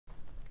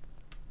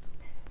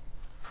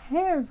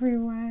Hey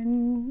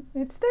everyone,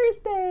 it's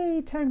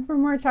Thursday, time for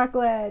more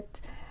chocolate.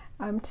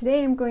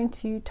 Today I'm going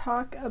to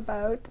talk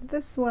about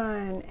this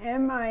one,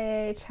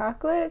 MIA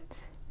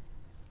chocolate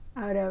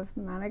out of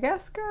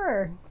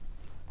Madagascar.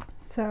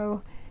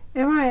 So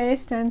MIA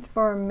stands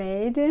for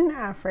Made in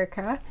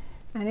Africa,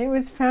 and it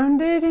was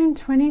founded in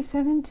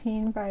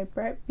 2017 by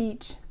Brett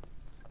Beach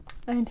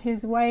and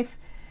his wife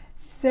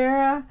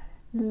Sarah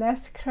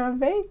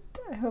Lescrauvaet.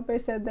 I hope I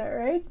said that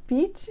right,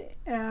 Beach.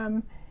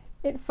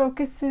 It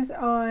focuses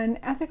on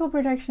ethical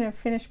production of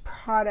finished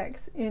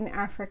products in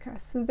Africa.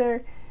 So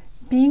they're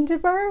bean to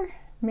bar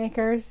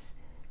makers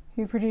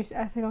who produce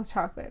ethical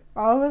chocolate.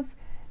 All of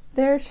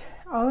their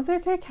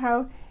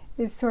cacao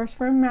is sourced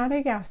from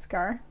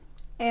Madagascar,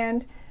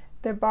 and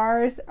the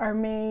bars are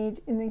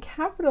made in the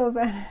capital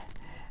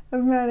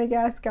of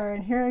Madagascar.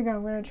 And here I go,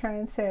 I'm going to try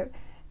and say it.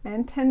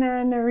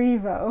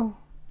 Antananarivo.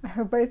 I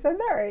hope I said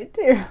that right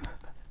too.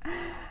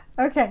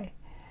 Okay,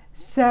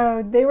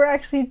 so they were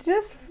actually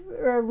just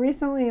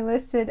recently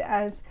listed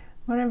as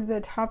one of the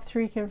top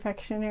 3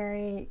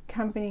 confectionery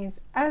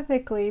companies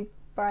ethically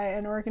by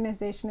an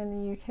organization in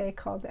the UK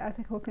called the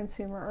Ethical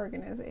Consumer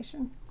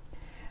Organization.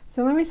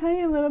 So let me tell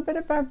you a little bit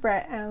about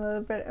Brett and a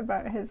little bit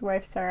about his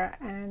wife Sarah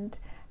and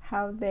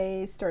how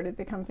they started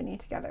the company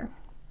together.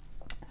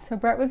 So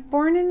Brett was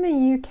born in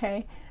the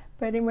UK,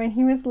 but when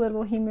he was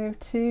little he moved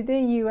to the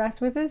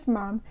US with his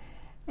mom,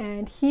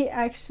 and he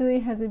actually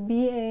has a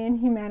BA in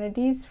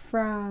Humanities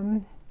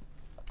from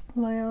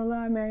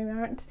Loyola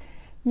Marymount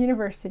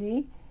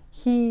University.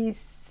 He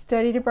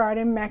studied abroad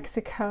in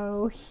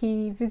Mexico,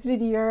 he visited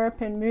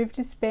Europe and moved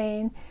to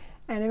Spain,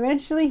 and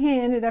eventually he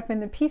ended up in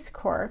the Peace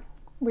Corps,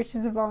 which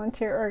is a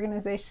volunteer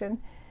organization.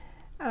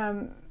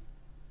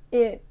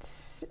 He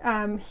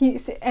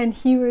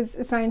was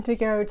assigned to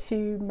go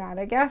to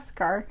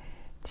Madagascar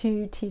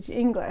to teach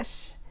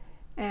English.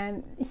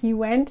 And he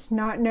went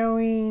not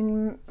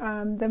knowing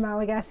the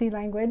Malagasy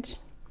language,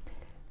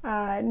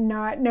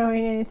 not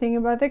knowing anything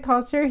about the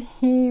culture.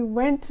 He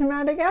went to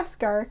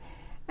Madagascar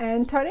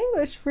and taught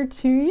English for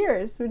 2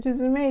 years, which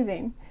is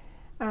amazing.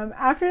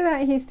 After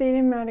that, he stayed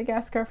in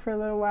Madagascar for a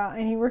little while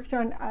and he worked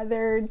on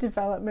other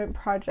development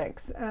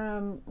projects.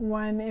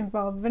 One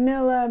involved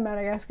vanilla,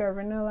 Madagascar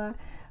vanilla.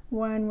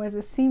 One was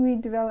a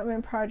seaweed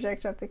development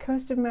project off the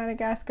coast of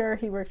Madagascar.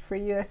 He worked for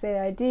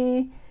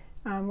USAID.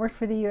 Worked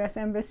for the U.S.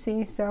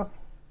 Embassy, so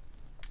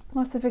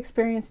lots of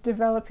experience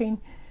developing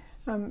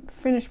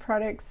finished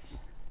products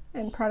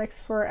and products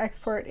for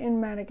export in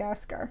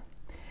Madagascar.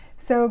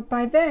 So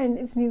by then,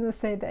 it's needless to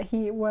say that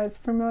he was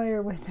familiar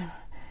with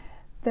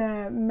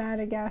the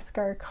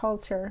Madagascar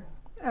culture.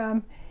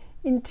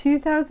 In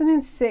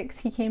 2006,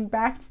 he came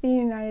back to the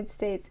United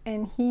States,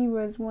 and he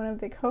was one of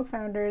the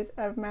co-founders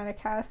of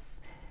Malagasy,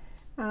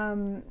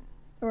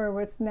 or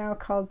what's now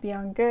called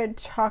Beyond Good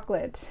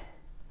chocolate.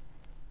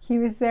 He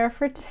was there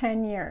for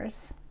 10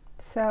 years.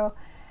 So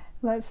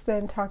let's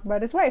then talk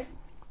about his wife.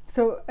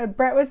 So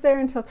Brett was there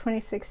until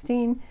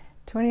 2016.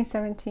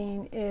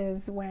 2017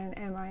 is when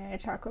MIA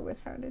Chocolate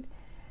was founded.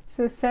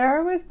 So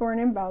Sarah was born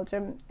in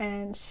Belgium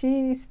and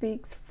she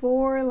speaks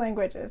 4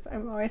 languages.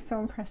 I'm always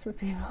so impressed with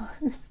people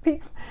who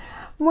speak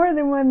more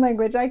than one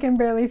language. I can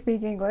barely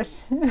speak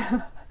English.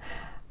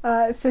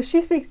 So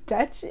she speaks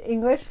Dutch,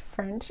 English,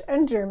 French,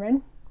 and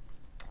German.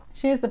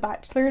 She has a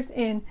bachelor's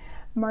in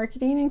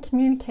marketing and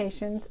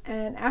communications,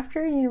 and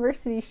after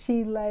university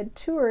she led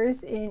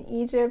tours in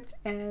Egypt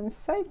and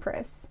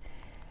Cyprus.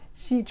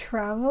 She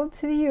traveled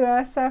to the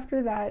US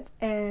after that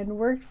and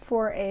worked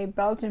for a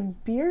Belgian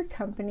beer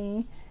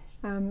company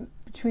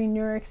between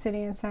New York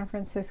City and San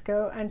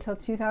Francisco until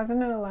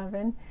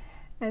 2011,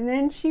 and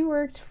then she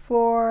worked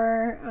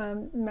for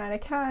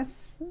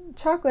Malagasy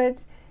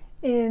Chocolate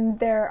in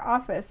their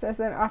office as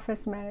an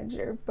office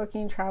manager,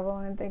 booking travel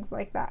and things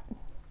like that.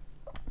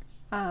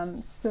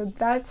 So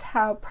that's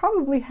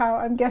probably how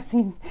I'm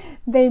guessing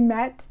they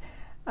met.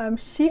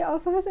 She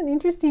also has an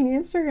interesting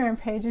Instagram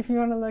page if you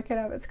want to look it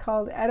up. It's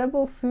called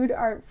Edible Food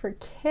Art for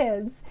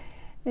Kids.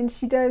 And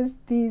she does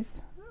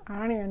these, I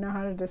don't even know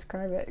how to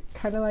describe it,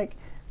 kind of like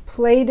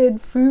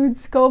plated food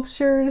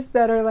sculptures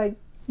that are like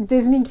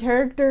Disney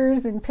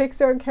characters and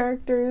Pixar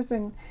characters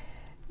and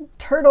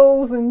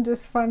turtles and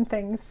just fun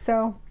things.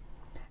 So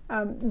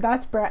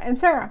that's Brett and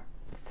Sarah.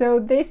 So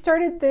they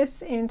started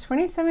this in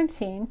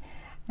 2017.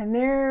 And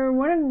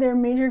one of their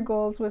major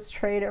goals was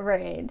trade over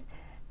aid.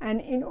 And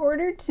in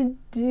order to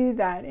do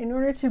that, in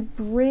order to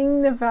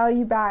bring the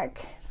value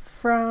back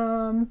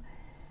from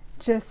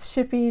just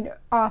shipping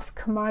off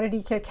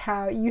commodity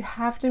cacao, you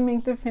have to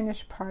make the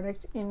finished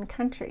product in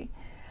country.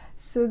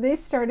 So they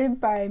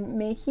started by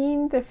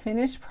making the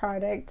finished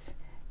product,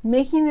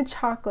 making the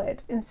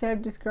chocolate instead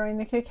of just growing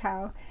the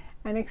cacao,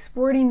 and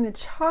exporting the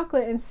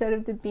chocolate instead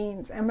of the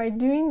beans. And by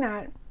doing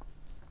that,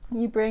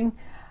 you bring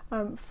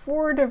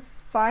 4 to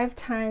 5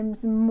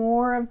 times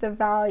more of the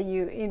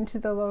value into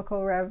the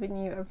local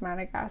revenue of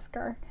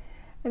Madagascar.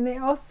 And they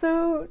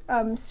also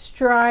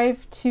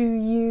strive to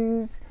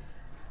use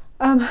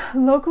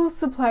Local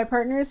supply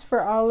partners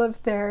for all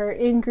of their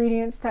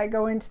ingredients that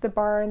go into the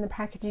bar and the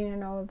packaging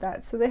and all of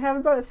that. So they have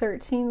about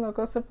 13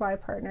 local supply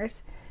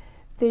partners.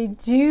 They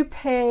do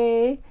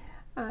pay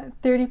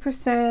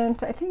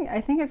 30%. I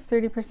think it's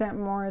 30%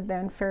 more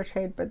than fair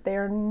trade, but they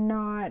are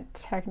not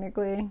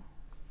technically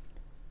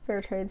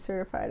fair trade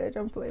certified, I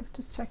don't believe.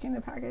 Just checking the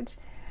package.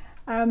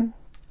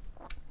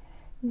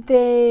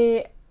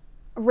 They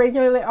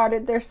regularly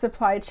audit their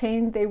supply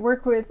chain. They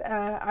work with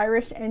an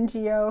Irish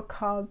NGO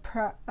called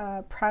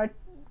Proud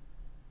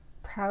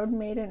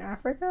Made in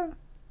Africa.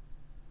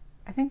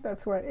 I think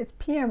that's what it's,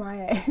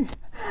 PMIA.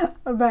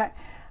 But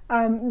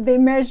they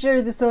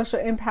measure the social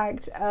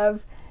impact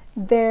of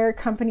their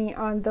company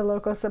on the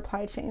local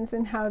supply chains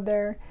and how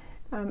they're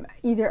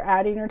either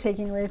adding or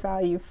taking away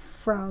value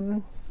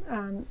from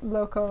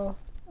local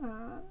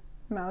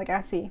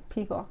Malagasy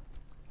people.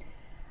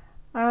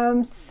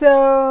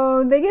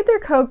 So they get their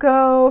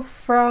cocoa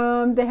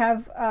from, they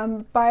have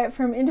buy it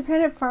from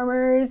independent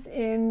farmers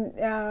in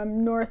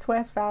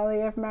Northwest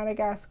Valley of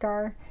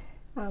Madagascar,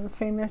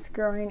 famous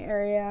growing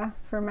area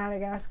for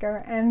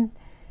Madagascar, and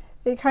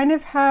they kind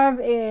of have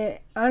an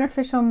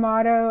unofficial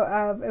motto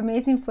of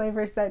amazing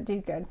flavors that do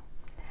good.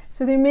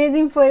 So the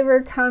amazing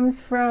flavor comes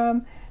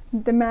from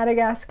the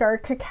Madagascar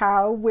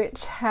cacao,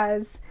 which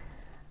has,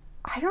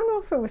 I don't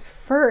know if it was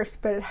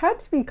first, but it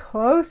had to be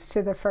close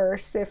to the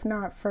first, if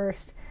not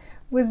first,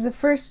 was the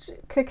first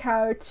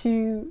cacao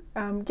to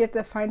get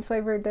the fine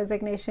flavor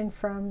designation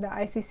from the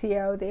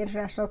ICCO, the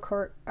International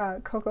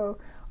Cocoa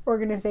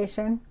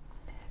Organization.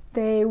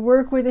 They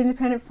work with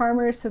independent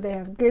farmers, so they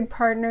have good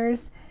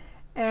partners,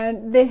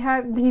 and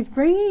he's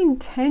bringing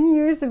 10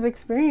 years of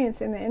experience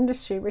in the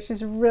industry, which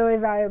is really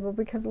valuable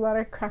because a lot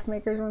of craft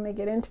makers, when they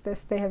get into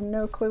this, they have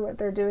no clue what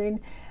they're doing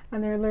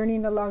and they're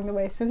learning along the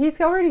way. So he's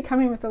already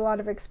coming with a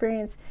lot of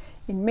experience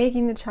in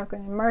making the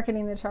chocolate and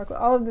marketing the chocolate,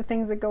 all of the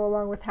things that go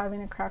along with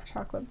having a craft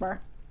chocolate bar.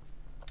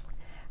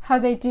 How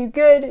they do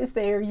good is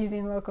they are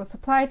using local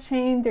supply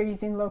chain, they're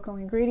using local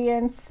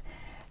ingredients,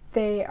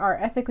 they are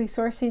ethically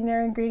sourcing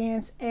their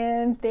ingredients,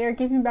 and they are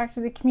giving back to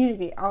the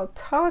community. I'll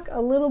talk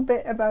a little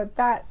bit about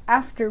that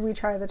after we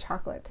try the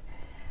chocolate.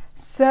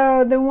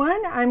 So the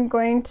one I'm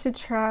going to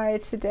try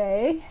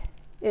today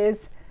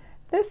is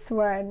this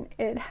one.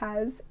 It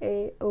has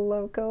a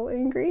local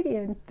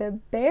ingredient. The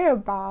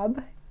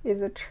baobab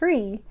is a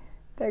tree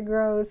that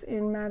grows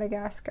in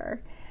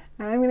Madagascar.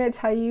 And I'm going to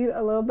tell you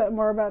a little bit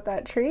more about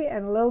that tree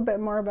and a little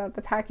bit more about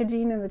the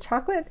packaging and the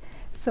chocolate.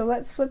 So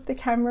let's flip the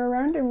camera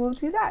around and we'll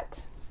do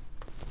that.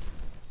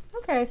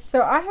 Okay,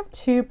 so I have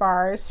 2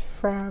 bars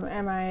from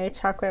MIA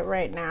chocolate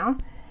right now.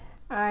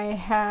 I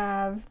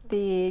have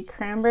the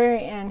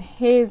cranberry and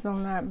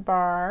hazelnut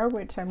bar,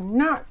 which I'm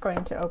not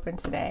going to open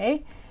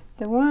today.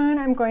 The one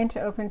I'm going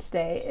to open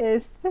today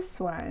is this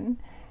one,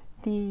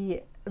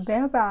 the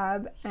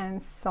Baobab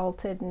and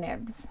salted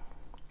nibs.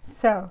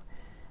 So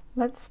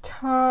let's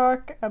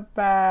talk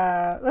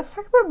about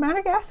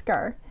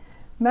Madagascar.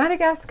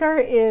 Madagascar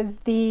is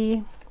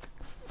the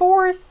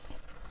 4th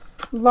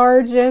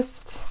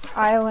largest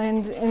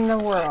island in the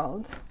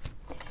world,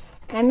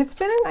 and it's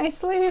been an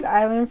isolated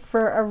island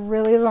for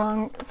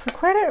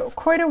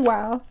quite a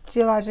while,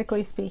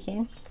 geologically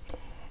speaking.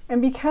 And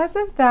because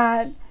of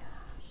that,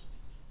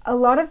 a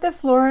lot of the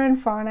flora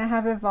and fauna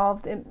have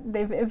evolved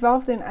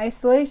in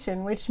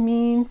isolation, which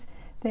means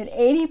that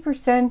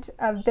 80%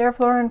 of their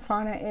flora and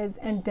fauna is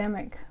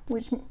endemic,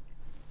 which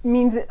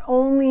means it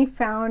only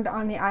found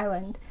on the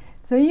island.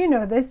 So you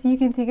know this, you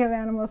can think of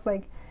animals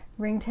like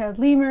ring-tailed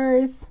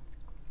lemurs,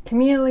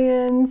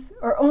 chameleons,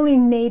 or only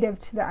native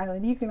to the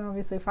island. You can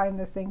obviously find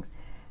those things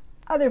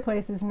other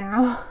places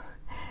now.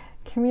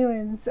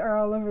 Chameleons are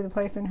all over the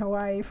place in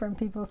Hawaii from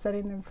people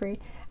setting them free.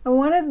 And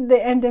one of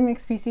the endemic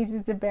species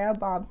is the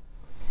baobab.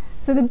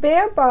 So the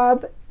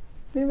baobab,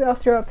 maybe I'll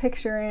throw a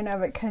picture in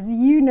of it because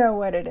you know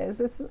what it is.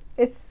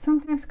 It's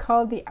sometimes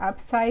called the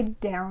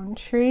upside down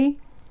tree.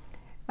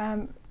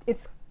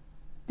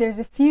 There's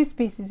a few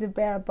species of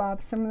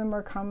baobab. Some of the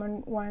more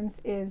common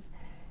ones is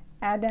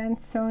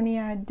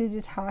Antananarivo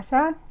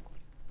digitata.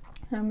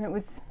 It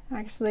was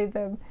actually,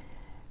 the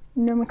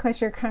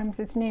nomenclature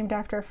it's named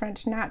after a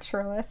French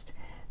naturalist.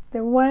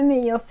 The one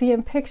that you'll see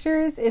in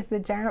pictures is the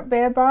giant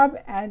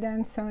baobab,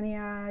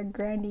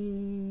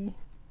 Antananarivo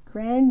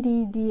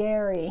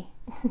grandidieri.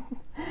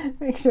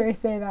 Make sure I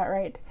say that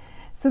right.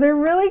 So they're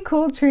really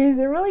cool trees.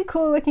 They're really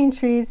cool looking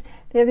trees.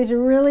 They have these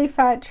really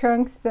fat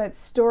trunks that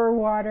store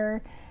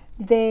water.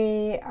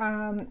 They're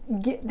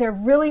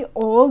really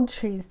old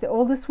trees. The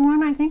oldest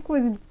one I think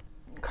was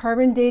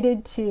carbon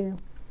dated to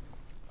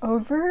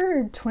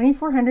over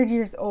 2,400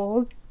 years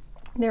old.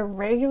 They're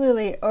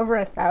regularly over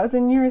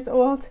 1,000 years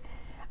old.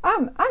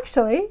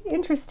 Actually,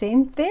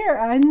 interesting, they're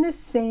in the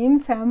same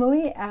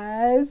family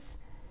as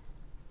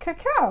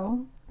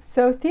cacao.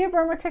 So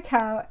Theobroma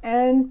cacao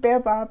and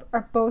baobab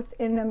are both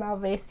in the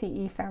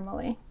Malvaceae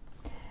family.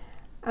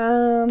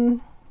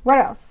 What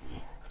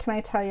else can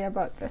I tell you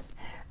about this?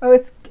 Oh,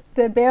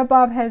 the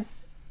baobab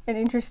has an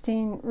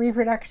interesting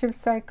reproductive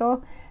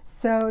cycle.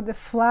 So the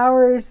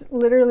flowers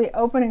literally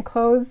open and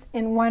close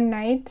in one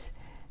night,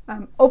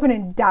 open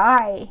and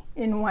die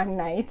in one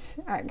night,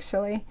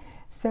 actually.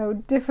 So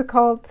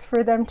difficult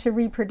for them to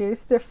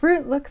reproduce. The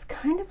fruit looks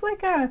kind of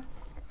like a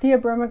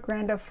Theobroma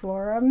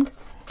grandiflorum,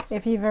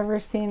 if you've ever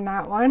seen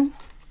that one.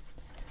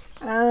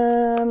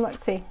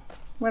 Let's see,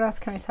 what else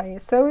can I tell you?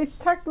 So we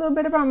talked a little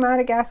bit about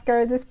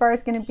Madagascar. This bar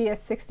is going to be a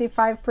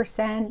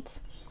 65%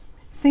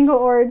 single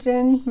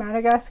origin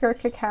Madagascar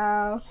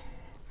cacao.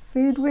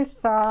 Food with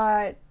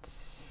thought,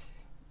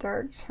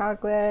 dark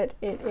chocolate.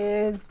 It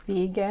is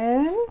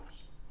vegan.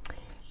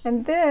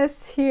 And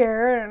this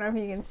here, I don't know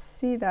if you can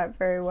see that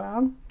very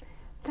well.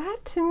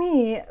 That to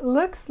me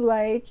looks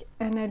like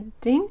an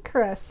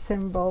adinkra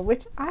symbol,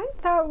 which I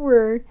thought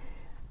were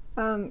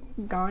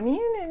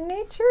Ghanaian in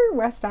nature,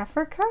 West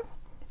Africa.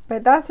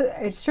 But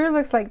it sure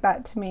looks like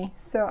that to me.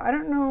 So I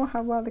don't know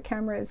how well the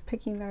camera is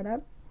picking that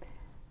up.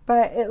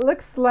 But it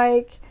looks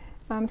like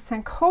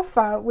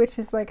Sankofa, which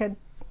is like a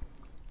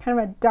kind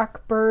of a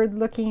duck bird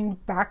looking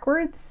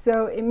backwards.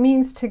 So it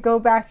means to go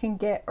back and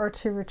get or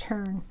to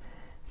return.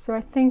 So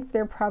I think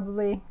they're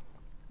probably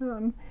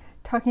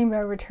talking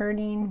about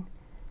returning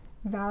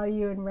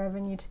value and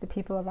revenue to the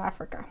people of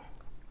Africa.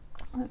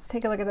 Let's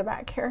take a look at the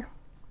back here.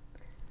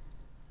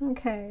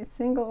 Okay,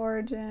 single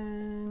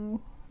origin.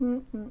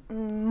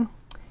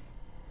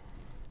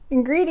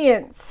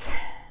 Ingredients: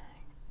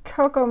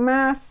 cocoa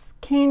mass,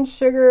 cane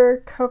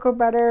sugar, cocoa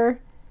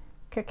butter,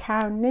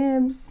 cacao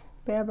nibs,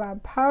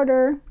 baobab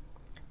powder,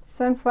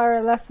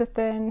 sunflower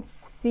lecithin,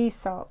 sea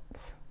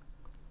salt.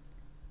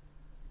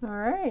 All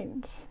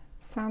right,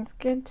 sounds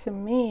good to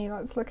me.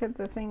 Let's look at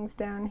the things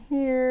down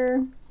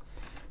here.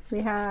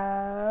 We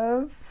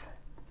have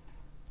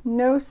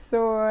no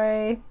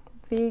soy,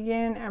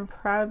 vegan, and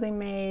proudly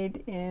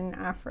made in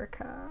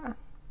Africa.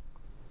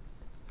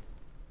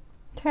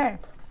 Okay,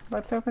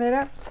 let's open it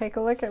up, take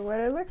a look at what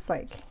it looks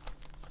like.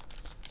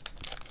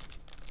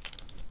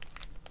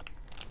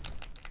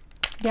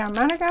 Yeah,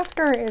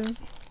 Madagascar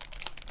is,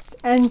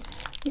 and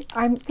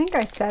I think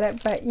I said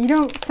it, but you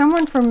don't,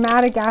 someone from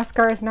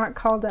Madagascar is not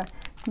called a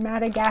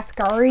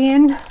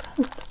Madagascarian.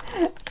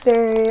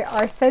 They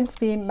are said to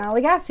be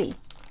Malagasy.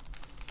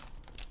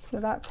 So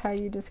that's how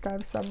you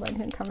describe someone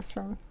who comes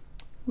from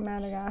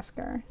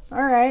Madagascar.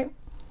 All right,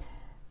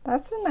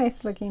 that's a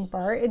nice looking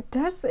bar.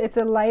 It's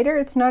a lighter,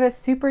 it's not a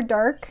super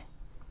dark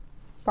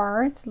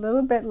bar. It's a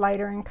little bit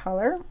lighter in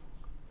color.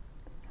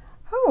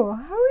 Oh,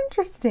 how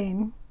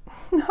interesting.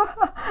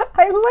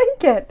 I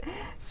like it.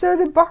 So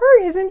the bar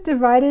isn't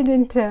divided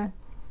into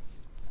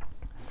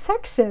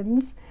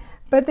sections,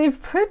 but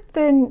they've put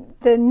the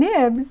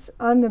nibs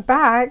on the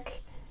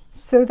back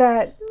so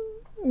that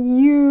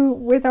you,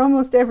 with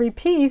almost every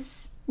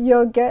piece,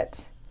 you'll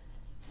get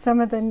some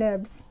of the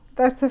nibs.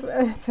 It's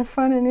a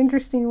fun and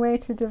interesting way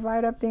to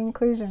divide up the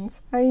inclusions.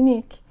 How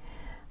unique.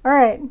 All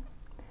right,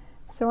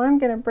 so I'm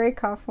going to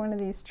break off one of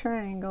these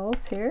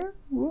triangles here.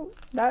 Ooh,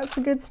 that's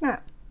a good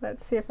snap.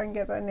 Let's see if I can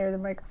get that near the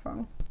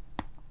microphone.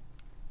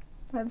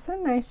 That's a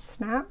nice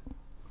snap.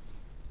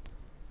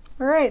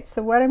 All right,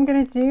 so what I'm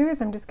going to do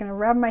is I'm just going to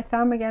rub my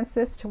thumb against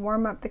this to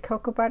warm up the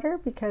cocoa butter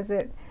because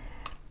it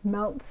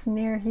melts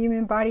near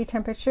human body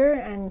temperature,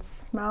 and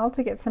smell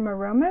to get some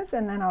aromas,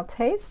 and then I'll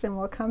taste and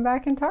we'll come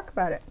back and talk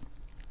about it.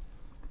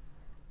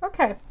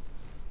 Okay,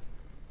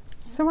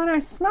 so when I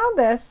smell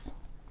this,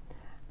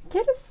 I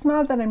get a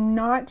smell that I'm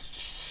not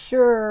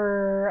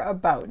sure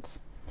about.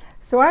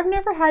 So I've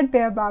never had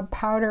baobab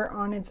powder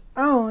on its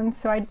own,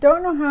 so I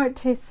don't know how it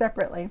tastes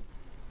separately.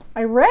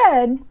 I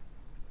read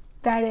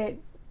that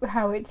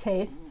how it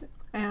tastes,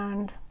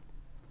 and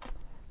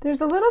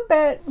there's a little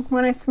bit,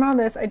 when I smell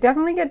this, I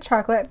definitely get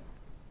chocolate,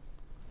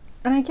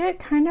 and I get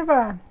kind of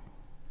a,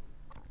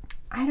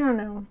 I don't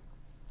know,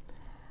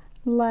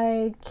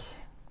 like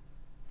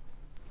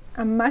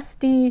a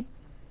musty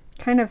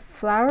kind of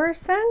flour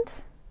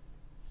scent,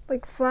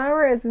 like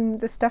flour as in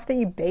the stuff that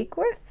you bake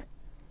with.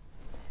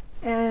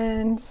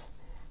 And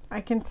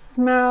I can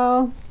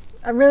smell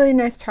a really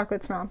nice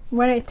chocolate smell.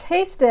 When I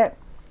taste it,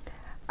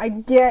 I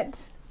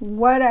get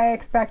what I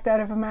expect out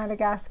of a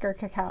Madagascar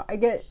cacao. I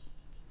get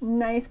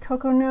nice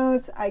cocoa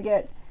notes, I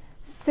get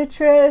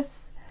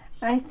citrus,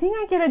 and I think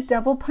I get a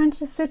double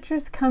punch of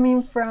citrus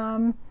coming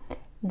from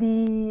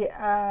the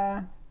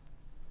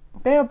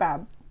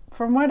baobab.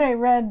 From what I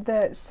read,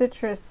 the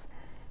citrus,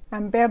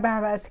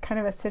 baobab has kind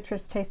of a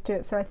citrus taste to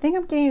it, so I think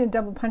I'm getting a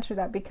double punch of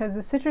that because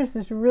the citrus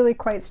is really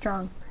quite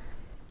strong.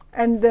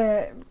 And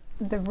the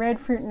red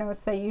fruit notes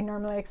that you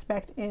normally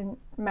expect in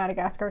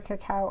Madagascar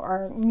cacao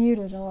are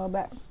muted a little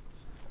bit.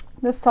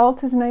 The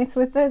salt is nice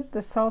with it.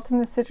 The salt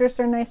and the citrus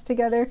are nice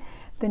together.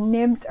 The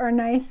nibs are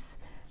nice.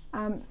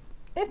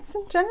 It's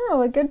in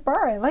general a good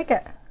bar. I like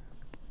it.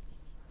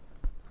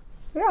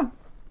 Yeah,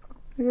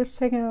 I'm just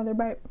taking another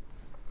bite.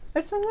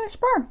 It's a nice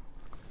bar.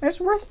 It's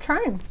worth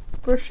trying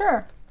for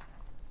sure.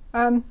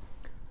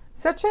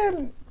 Such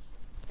a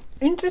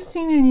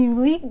interesting and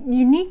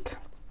unique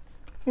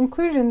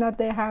inclusion that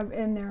they have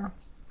in there.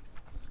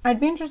 I'd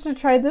be interested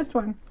to try this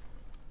one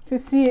to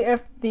see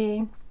if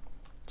the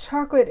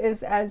chocolate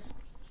is as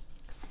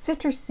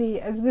citrusy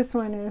as this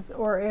one is,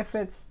 or if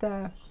it's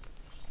the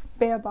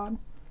Baobab.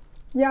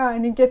 Yeah,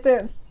 and you get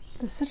the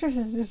citrus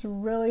is just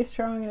really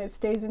strong and it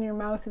stays in your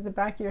mouth at the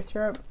back of your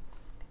throat.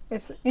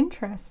 It's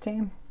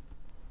interesting.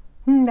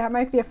 That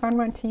might be a fun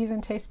one to use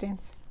in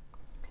tastings.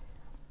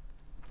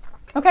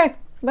 Okay,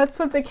 let's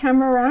flip the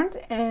camera around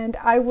and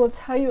I will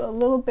tell you a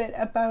little bit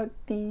about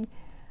the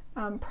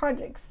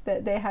projects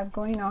that they have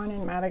going on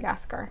in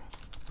Madagascar.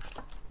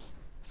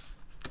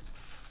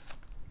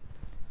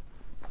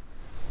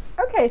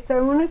 Okay, so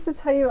I wanted to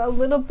tell you a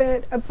little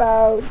bit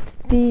about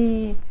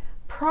the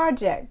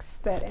projects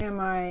that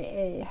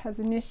MIA has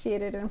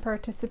initiated and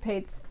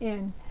participates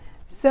in.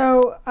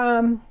 So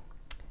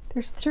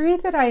there's 3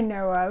 that I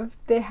know of.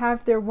 They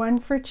have their One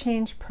for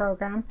Change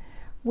program,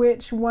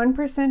 which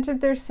 1%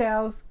 of their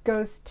sales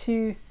goes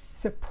to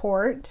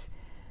support.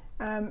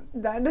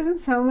 That doesn't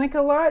sound like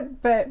a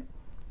lot, but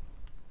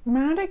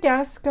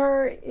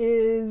Madagascar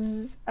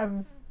has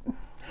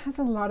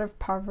a lot of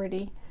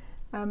poverty.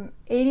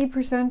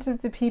 80%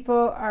 of the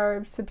people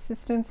are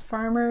subsistence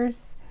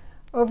farmers.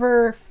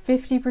 Over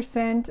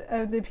 50%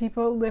 of the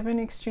people live in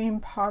extreme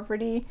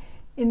poverty.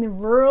 In the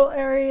rural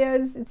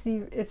areas,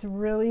 it's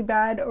really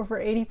bad. Over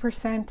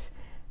 80%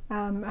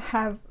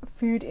 have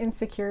food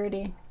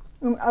insecurity.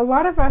 A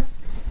lot of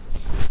us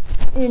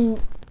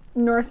in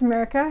North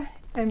America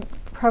and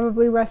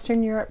probably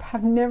Western Europe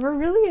have never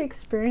really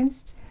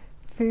experienced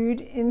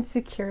food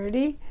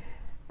insecurity.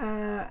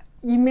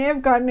 You may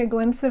have gotten a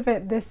glimpse of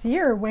it this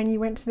year when you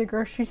went to the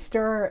grocery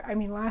store. I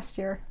mean, last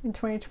year in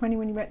 2020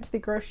 when you went to the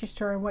grocery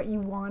store and what you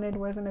wanted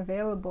wasn't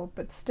available,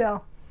 but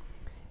still,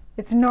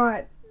 it's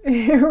not,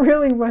 it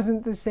really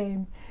wasn't the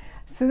same.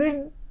 So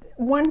there's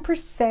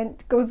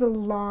 1% goes a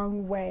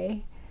long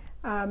way.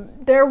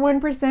 Their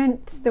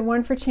 1%, the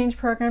One for Change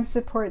program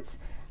supports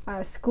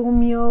school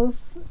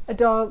meals,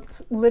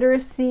 adult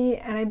literacy,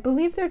 and I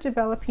believe they're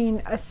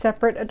developing a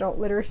separate adult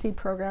literacy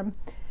program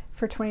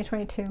for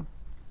 2022.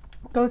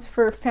 Goes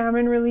for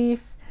famine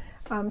relief,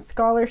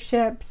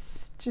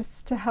 scholarships,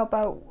 just to help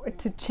out,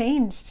 to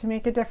change, to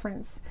make a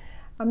difference.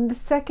 The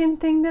second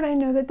thing that I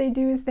know that they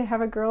do is they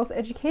have a girls'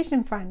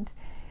 education fund.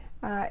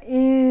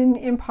 In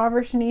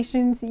impoverished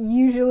nations,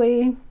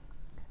 usually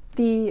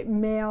the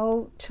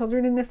male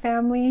children in the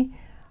family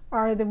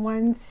are the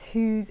ones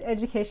whose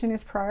education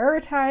is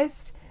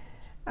prioritized.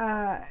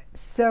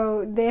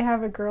 So they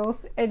have a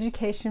girls'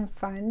 education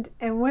fund,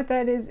 and what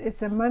that is,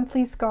 it's a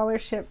monthly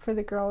scholarship for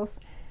the girls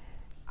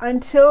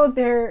until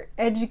their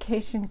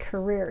education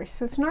career.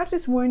 So it's not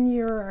just 1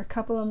 year or a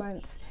couple of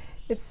months.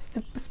 It's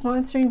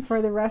sponsoring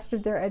for the rest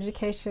of their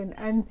education,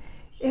 and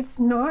it's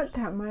not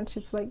that much.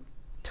 It's like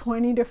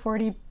 20 to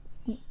 40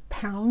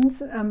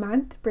 pounds a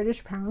month,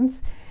 British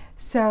pounds.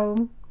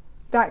 So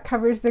that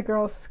covers the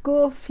girls'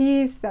 school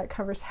fees, that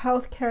covers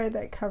healthcare,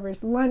 that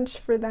covers lunch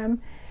for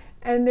them.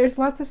 And there's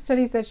lots of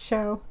studies that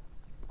show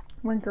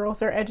when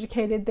girls are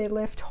educated, they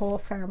lift whole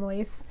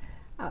families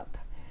up.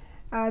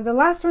 The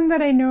last one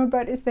that I know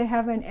about is they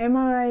have an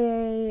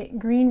MIA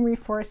green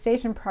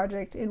reforestation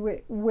project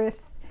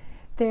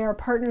they are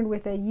partnered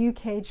with a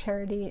UK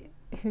charity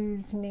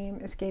whose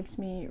name escapes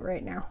me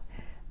right now.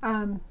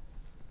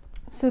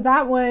 So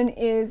that one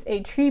is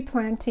a tree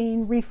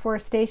planting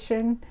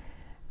reforestation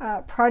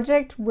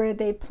project where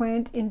they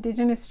plant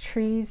indigenous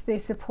trees. They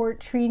support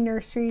tree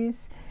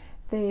nurseries.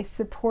 They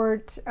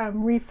support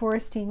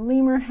reforesting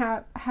lemur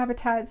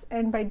habitats,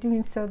 and by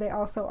doing so they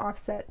also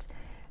offset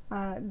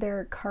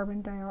their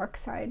carbon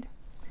dioxide.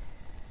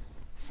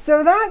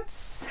 So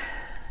that's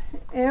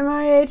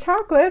MIA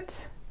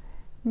chocolate,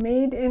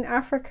 made in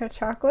Africa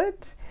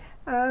chocolate.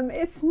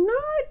 It's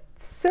not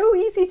so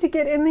easy to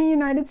get in the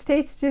United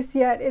States just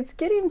yet. It's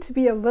getting to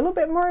be a little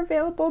bit more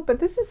available, but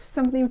this is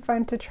something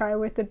fun to try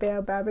with the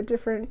Baobab, a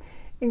different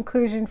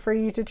inclusion for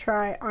you to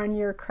try on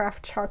your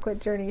craft chocolate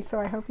journey. So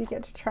I hope you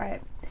get to try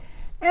it.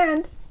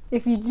 And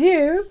if you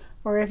do,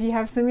 or if you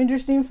have some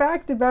interesting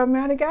fact about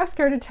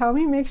Madagascar to tell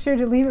me, make sure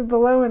to leave it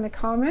below in the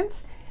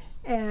comments,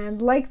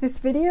 and like this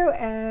video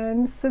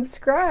and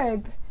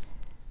subscribe.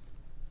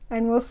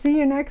 And we'll see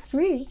you next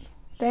week.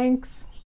 Thanks.